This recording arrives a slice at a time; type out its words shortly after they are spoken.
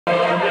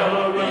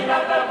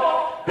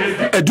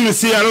Edu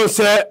si alo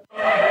se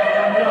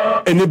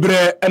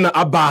enibre ena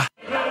aba.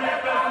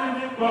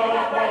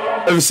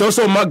 Ebi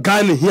so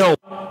magane here.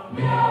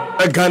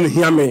 Agane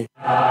here me.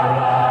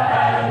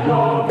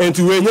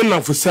 Enti we nye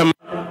nafusem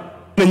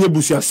na nye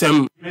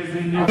busuasem.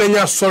 Na nye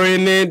asore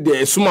ne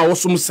de suma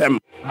wosum sem.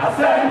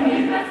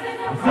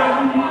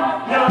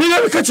 Bi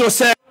na catch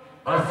yourself.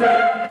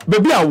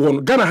 Baby I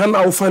won Ghana han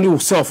na wo find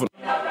yourself.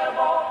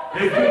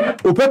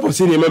 O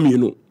purpose ni mami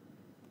no.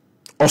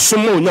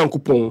 Osomo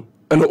onyankopon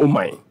ena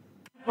oman.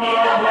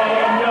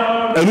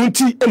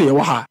 Enunti ene ye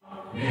wa ha.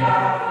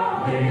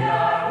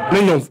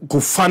 Nenyo ko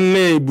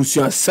fanne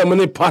busuasem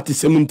ne party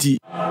semunti.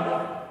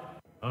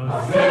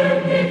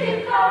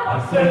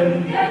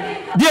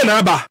 Dia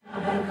na ba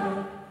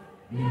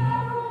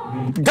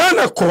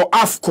Ghana ko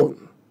AFCON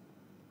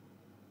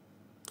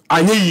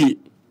anyeyi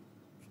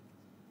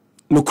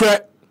no kra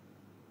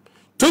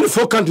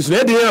 24 countries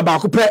na dey ba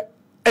ko pe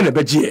ene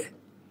beje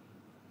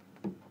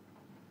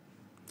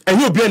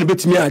enye obi ene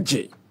betimi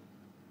age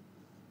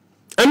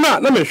ena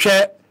na me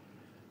hwe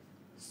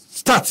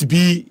start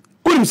bi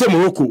unim se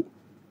Morocco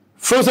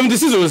from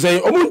 76 o say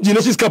omo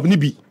Nations Cup ni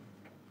bi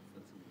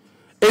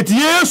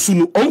Yesu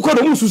no onko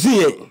do mususi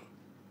yen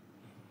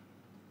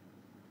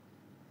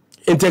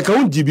ente ka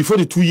unji before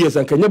the 2 years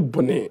and kanya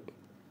bone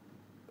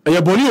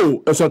aya bone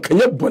o enso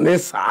kanya bone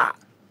sa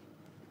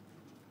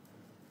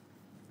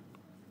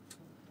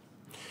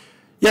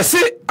yase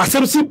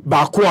asemsi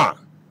ba ko a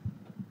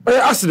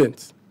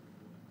accident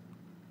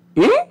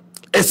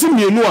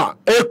esimienu a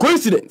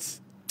coincidence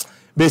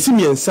be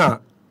esimiensa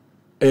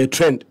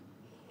trend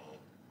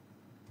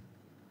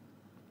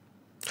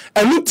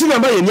enuti na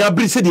ba ye ni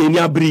abri se de ni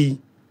abri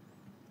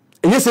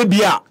enye se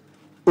bia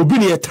obi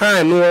ne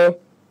time no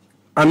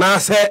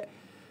anase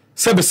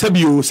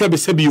sebesebio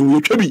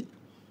yetwabi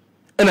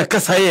ena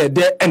kasa ye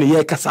de ene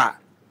ye kasa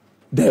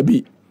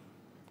dabi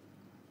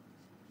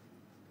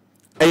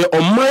eye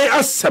oman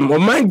asem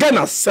oman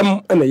Ghana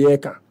asem ene ye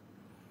ka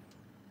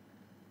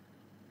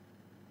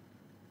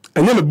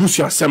enye me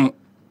busu asem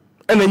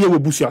ene nye we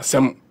busu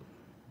asem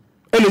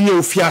ene nye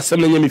ofi asem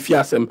ene nye me fi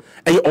asem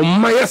eye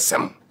oman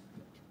asem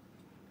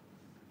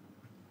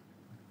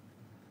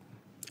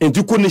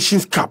Editorial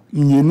Nations Cup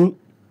mienu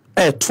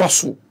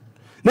twaso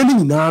na ni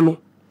nyina no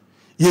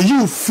ye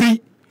you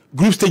free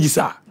group stages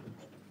a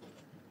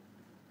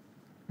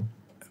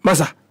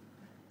masa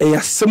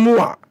yasemu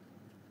a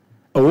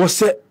wo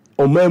se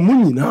oman mu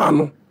nyina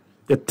no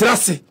ye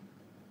trase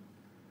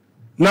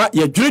na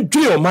ye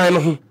dwedwe oman no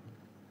ho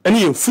ene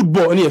ye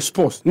football ene ye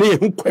sports na ye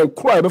hu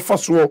kwankura ye be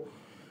faso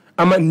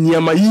ama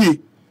niama yie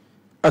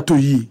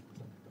atoyi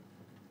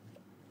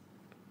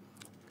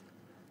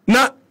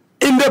na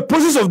in the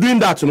process of doing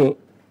that,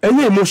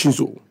 any emotions.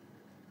 The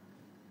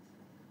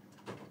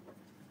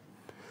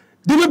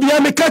baby I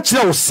make catch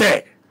now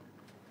say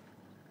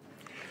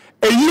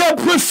a year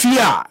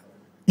prefia,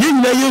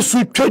 yen na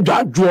yesu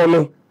twa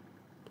no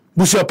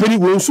busia pani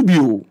won su bi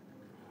o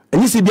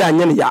enyi se bi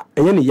anya ne ya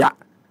enye ne ya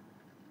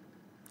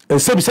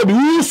ensebi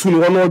wusu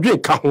no no dwe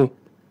ka ho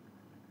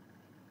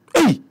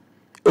ei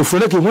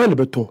ofrele ke ho ne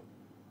beto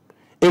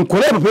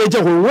enkole papa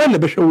eje ho ho ne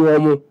behwe wo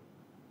mo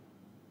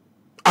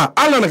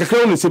ala na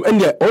kakra no nsem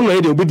ende ono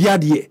ye de obedi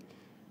ade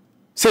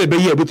se be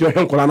ye betu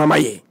hwe nkola na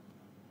maye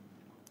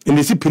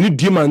ende si peni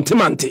die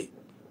mante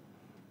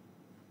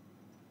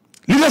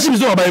leadership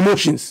is not about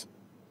emotions.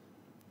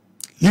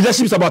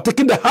 Leadership is about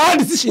taking the hard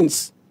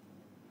decisions,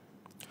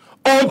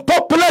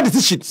 unpopular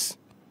decisions,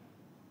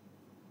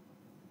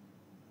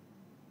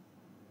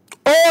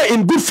 all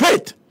in good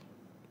faith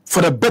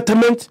for the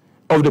betterment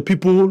of the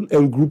people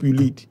and group you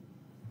lead.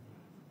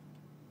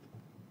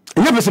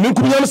 And never say,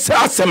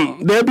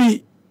 there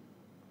be.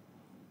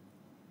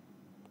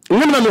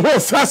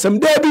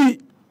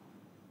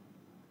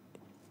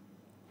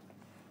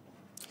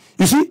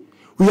 You see,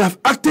 we have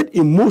acted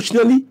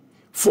emotionally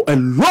for a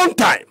long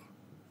time.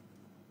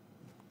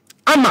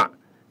 Ama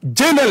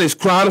journalists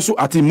cry also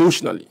at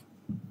emotionally.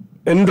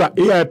 And the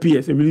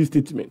AIPS a release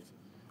statement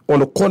on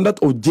the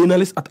conduct of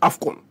journalists at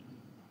AFCON.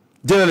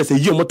 Journalists a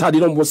year more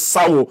was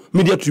Sawo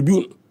Media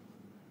Tribune.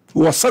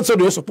 Who was such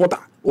a supporter.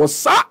 Was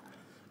sa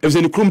if was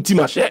in the Chrome team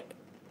a share.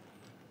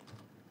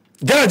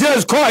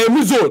 Journalists call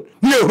a zone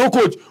near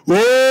coach.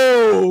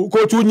 Oh,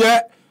 coach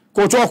Unya,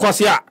 coach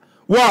Okwasia,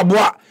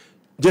 Wabwa.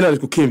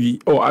 Journalists could carry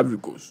or Ivory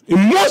Coast.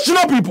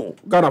 Emotional people,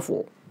 Ghana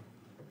for.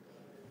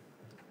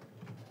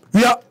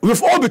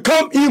 We've all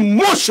become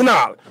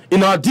emotional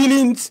in our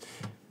dealings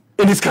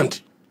in this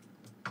country.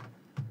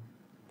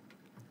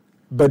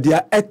 But there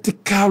are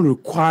ethical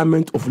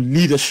requirements of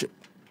leadership.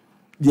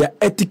 There are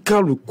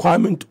ethical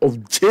requirements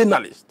of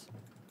journalists.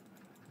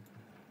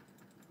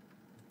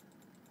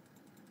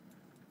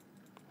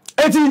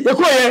 Eti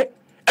yekoye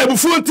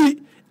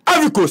ebufunti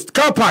Ivory Coast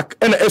car park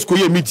and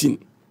Escoye meeting.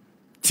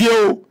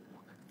 Tio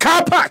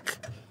car park.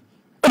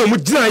 And we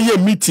did a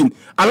meeting.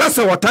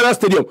 Alasa Watara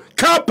Stadium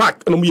car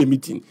park and we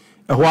meeting.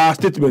 A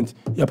statement.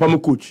 Yapamo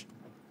coach.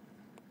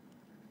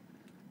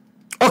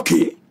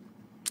 Okay.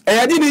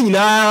 I didn't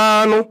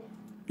know.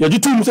 You do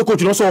too much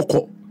coach also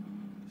call.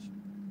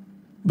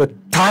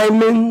 But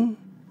timing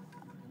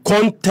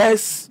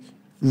context,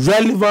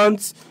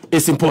 relevance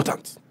is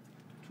important.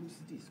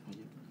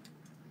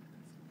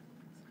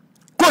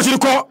 Coach, you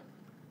call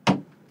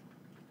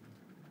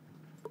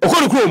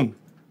Okoro Chrome.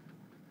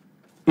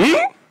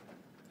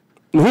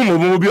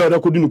 No be other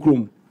could do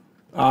Chrome.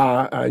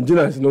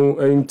 Engineers no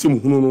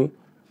team no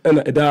and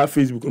that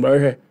Facebook no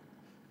here.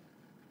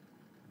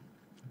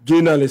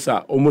 Journalists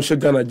are almost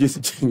Ghana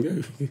just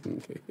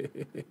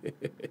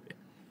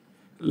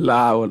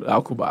La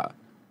Akuba.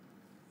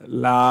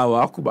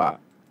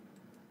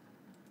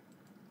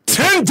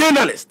 10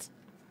 journalists.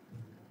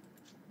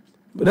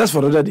 But that's for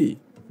another day.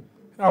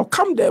 I'll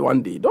come there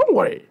one day. Don't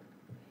worry.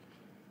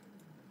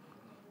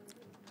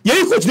 Yeah,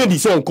 you coach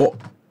this on call.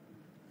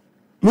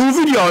 No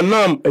video on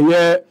a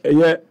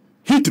year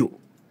Hitro.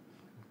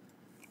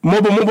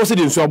 Mobo said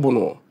in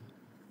Swabono.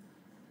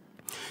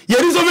 Yeah,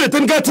 this over the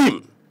Tenka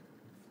team.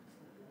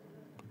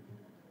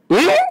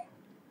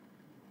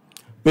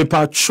 Me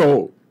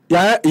patrol.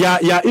 Yeah,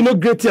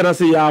 integrate and I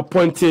say yeah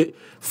appointed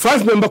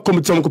 5-member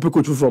committee on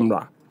coach from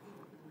there.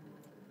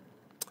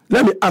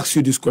 Let me ask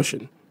you this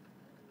question.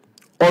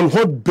 On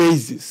what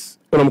basis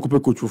on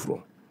coach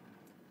from?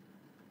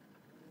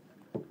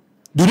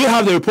 Do they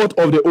have the report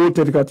of the old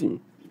technical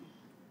team?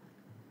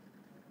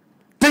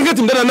 Technical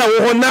team that are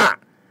now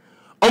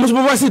almost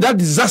supervise that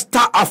disaster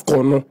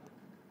AFCON no.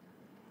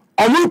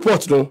 On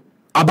report no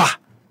aba.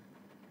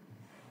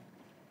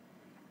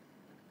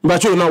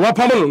 But you know what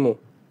pamano no.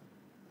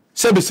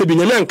 Sebi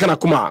nyame nka na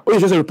kuma o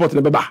yese report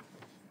na beba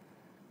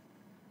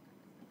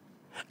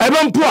ebe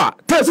mpo a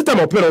tell system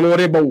opera no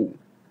wore ba wo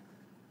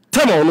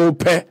tell no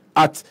pay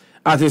at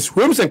his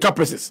whims and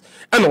caprices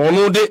and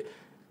ono de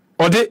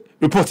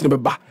report na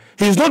beba.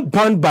 He is not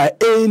bound by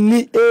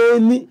any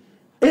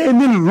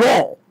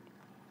law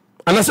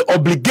and that's an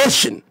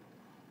obligation.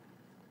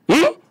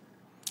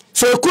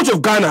 So a coach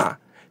of Ghana,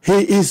 he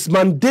is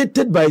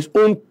mandated by his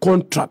own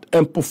contract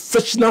and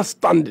professional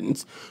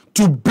standings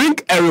to bring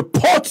a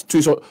report to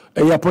his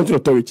appointing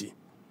authority.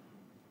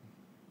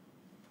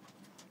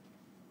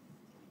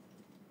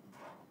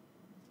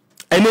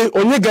 And then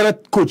only Ghana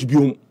coach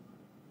Bium,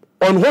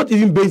 on what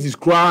even basis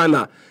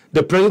Krana,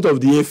 the president of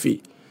the FA,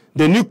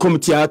 the new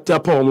committee at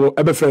Tapom,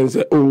 every friend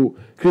said, oh,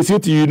 Chris,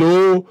 you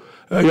know,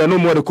 you are no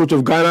more the coach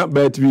of Ghana,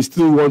 but we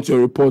still want your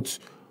report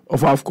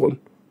of AFCON.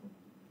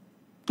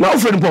 Now,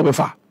 friend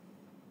Popefa.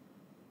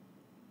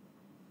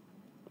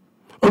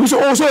 And we say,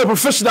 also a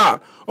professional.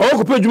 Or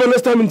could pay you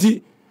next time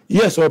into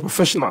yes, or a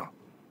professional.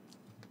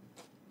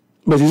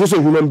 But he's also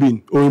a human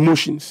being or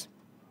emotions.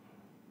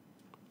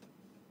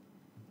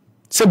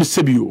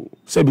 Sebi,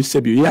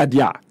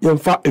 yeah,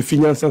 yamfa a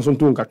finance and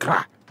something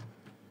kakra.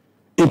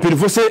 In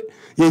Pedifose,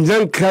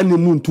 Yanjan crane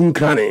moon tun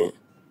crane.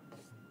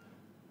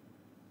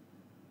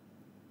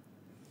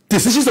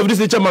 Decisions of this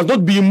nature must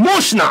not be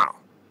emotional.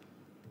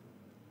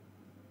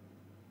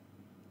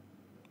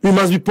 We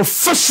must be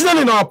professional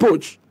in our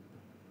approach.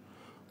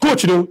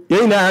 Coach, you know,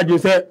 you know, you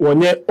say,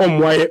 one year on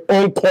my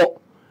own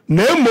call,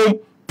 name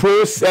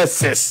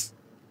processes.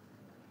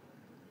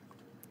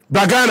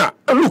 Bagana,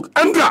 look,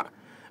 Andra,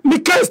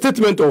 make a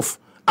statement of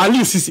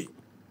Aliu Sisi.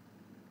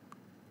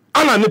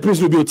 Anna ne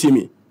prince will be a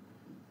team.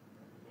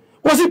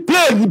 Was it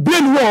playing the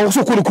brain war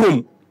also called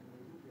Chrome?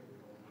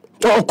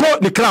 Or call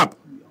the club?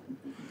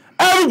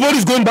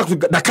 Everybody's going back to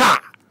Dakar.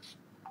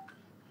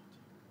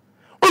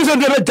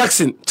 Only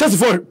Jackson, just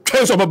for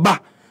chance of a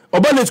bar.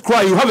 Let's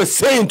cry, you have a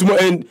saying tomorrow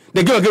and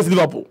the game against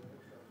Liverpool.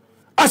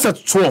 As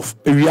at 12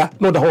 area,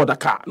 not the whole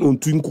Dakar, no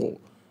twinkle,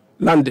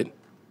 London.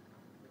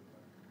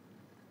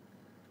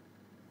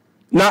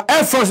 Now,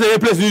 Air France, the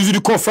place usually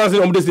call France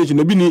on the station,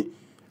 the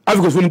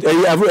Africa's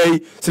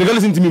a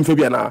Senegalese into me,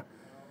 Fabiana.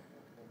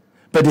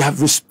 But they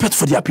have respect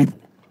for their people.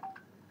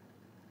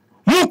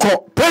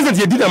 Moko, President,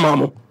 you did a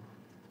mammo.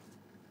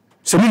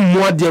 Some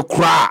more dear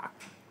cry.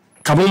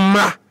 Come on,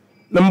 ma,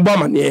 number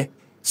man,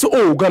 so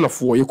oh Ghana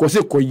for you say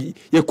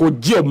you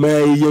could deal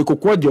may you could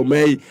quad your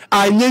may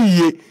I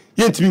ye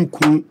yet been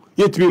cool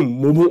yet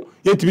been momo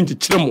yet been to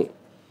chemo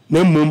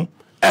no mum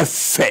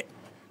effect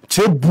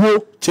chebu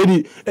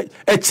chedi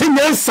a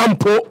chinyan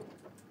sample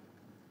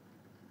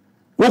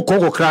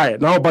who cry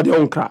now but the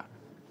own cry.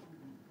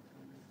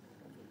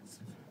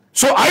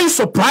 So are you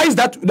surprised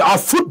that our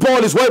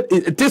football is what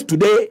it is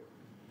today?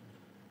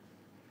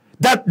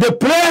 That the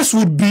players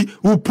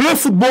will play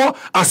football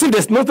as if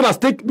there's nothing at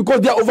stake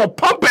because they are over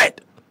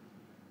pumped.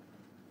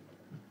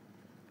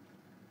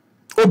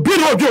 You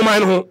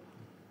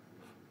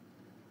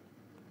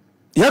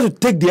have to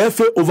take the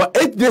FA over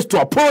 8 days to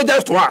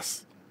apologize to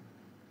us.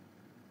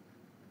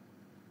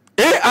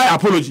 AI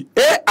apology.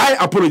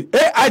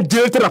 AI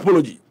directed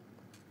apology.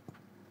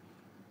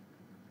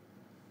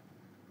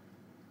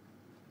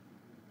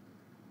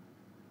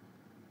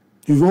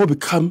 You've all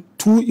become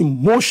too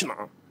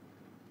emotional.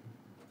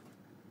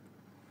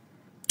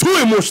 Too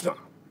emotional.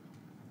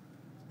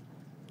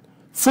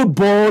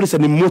 Football is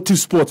an emotive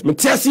sport.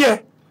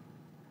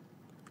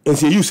 And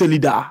say you say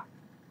leader,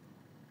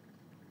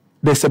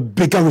 there's a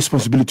bigger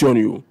responsibility on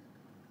you.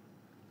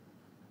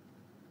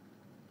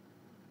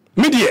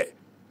 Media,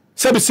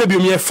 sebi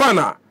me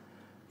fana,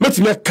 Let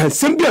me can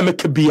simply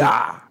make a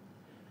beer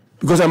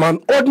because I'm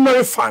an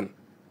ordinary fan.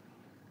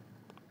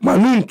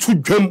 Manun to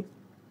dream.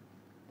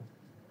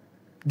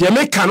 The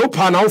American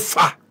open how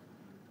far,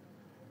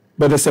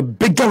 but there's a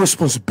bigger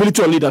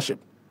responsibility on leadership.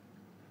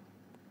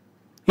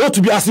 Not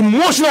to be as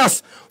emotional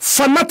as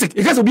fanatic.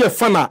 It has to be a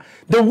fanner.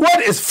 The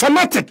word is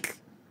fanatic.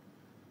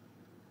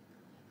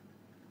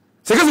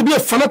 So it has to be a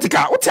fanatic.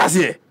 What is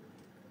here?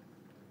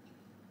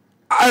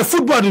 A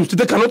footballer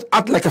today cannot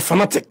act like a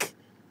fanatic.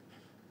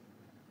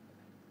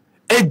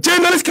 A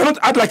journalist cannot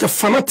act like a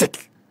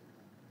fanatic.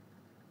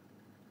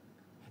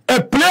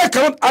 A player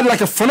cannot act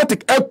like a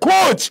fanatic. A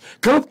coach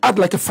cannot act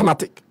like a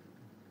fanatic.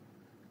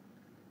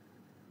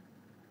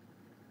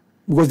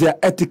 Because they are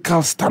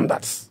ethical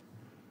standards.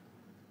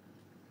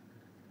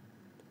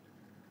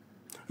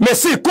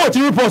 Messi coach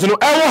report no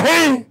ewo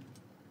hen.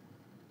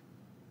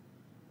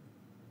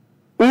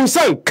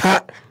 Unsan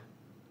ka.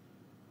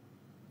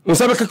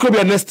 Unsan be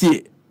kakro next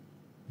year.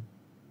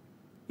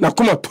 Na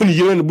kuma Tony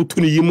Yemo na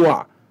Tony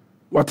Yemo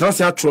what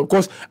trans actual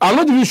because I'm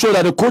not even sure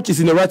that the coach is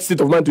in the right state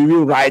of mind to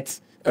even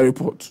write a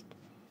report.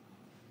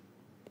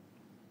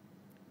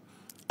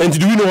 And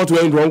do we know what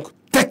went wrong?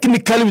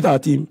 Technically with our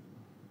team.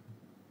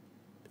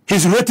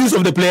 His ratings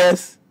of the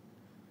players.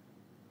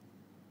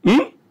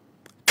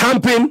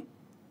 Campaign.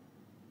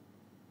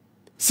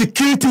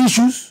 Security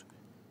issues.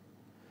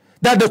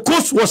 That the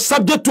coach was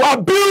subject to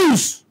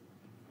abuse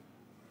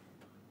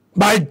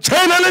by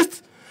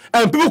journalists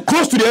and people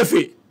close to the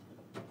FA.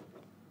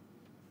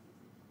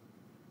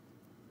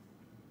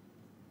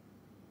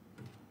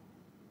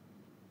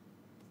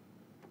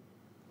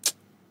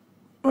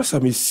 What's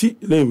I see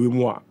lay with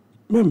moi?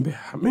 Remember,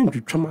 I mean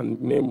to chairman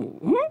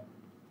name.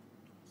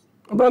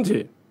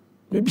 Abrante,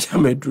 maybe I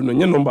may do no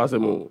numbers.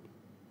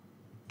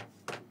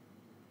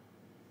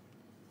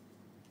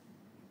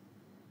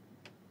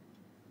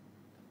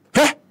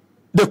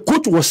 The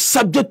coach was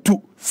subject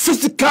to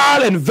physical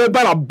and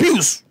verbal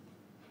abuse.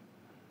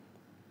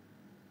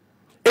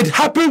 It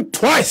happened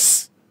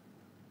twice.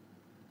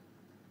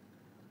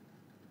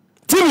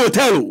 Team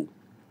hotel,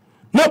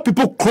 not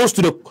people close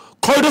to the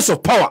corridors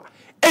of power.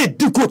 Hey,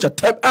 the coach at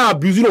time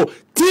abuse,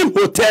 team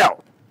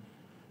hotel.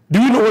 Do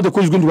you know what the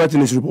coach is going to write in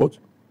his report?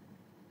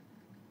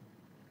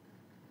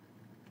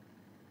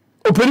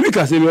 Open week,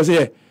 I say,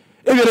 if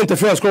you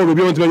interfere, score will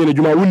be on to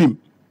win him.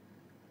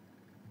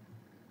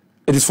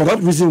 It is for that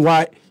reason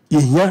why you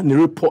hear the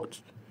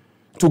report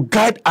to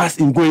guide us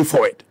in going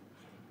forward.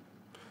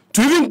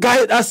 To even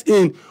guide us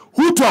in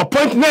who to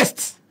appoint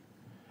next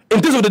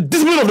in terms of the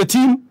discipline of the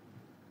team,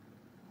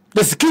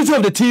 the security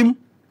of the team,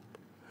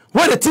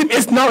 where the team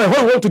is now and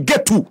where we want to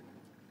get to.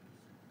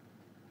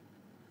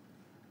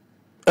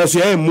 As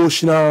you are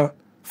emotional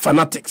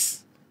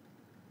fanatics.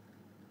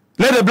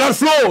 Let the blood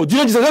flow.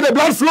 Jesus said, let the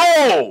blood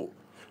flow.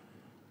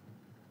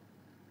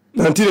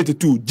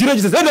 1982.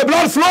 Jesus said, let the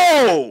blood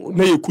flow.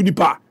 No, you couldn't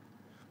pass.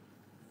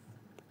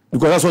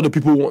 Because that's what the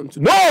people want.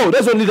 No,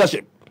 that's not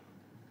leadership.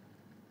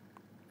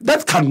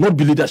 That cannot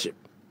be leadership.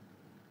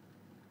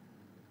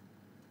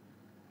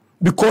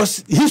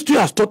 Because history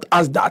has taught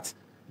us that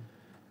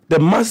the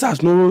master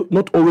has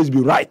not always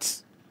been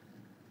right.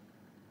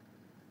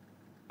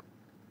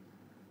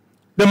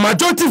 The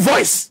majority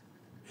voice,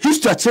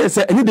 history says,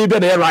 any day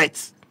they are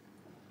right.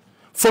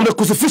 From the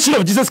crucifixion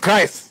of Jesus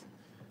Christ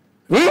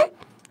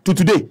to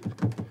today,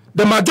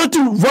 the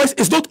majority voice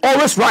is not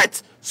always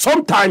right.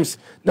 Sometimes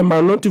the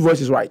minority voice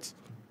is right.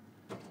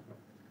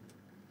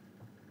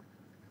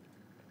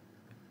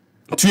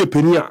 To your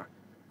opinion,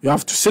 you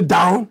have to sit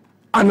down,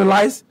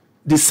 analyze,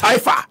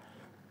 decipher,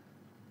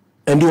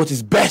 and do what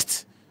is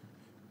best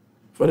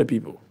for the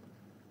people.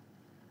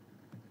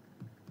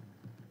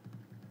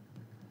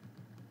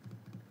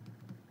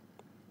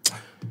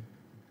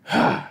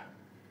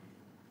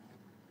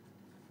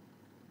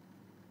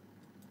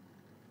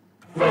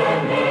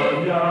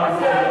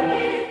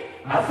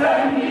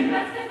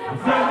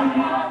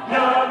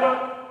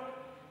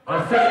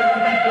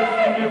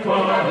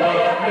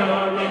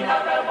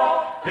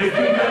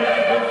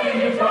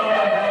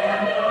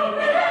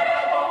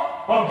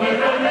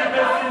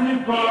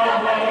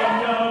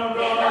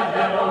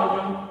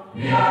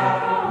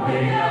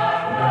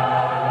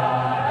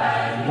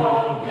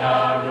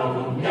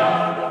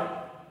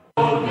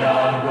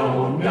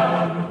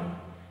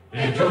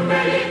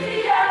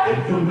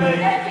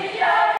 It's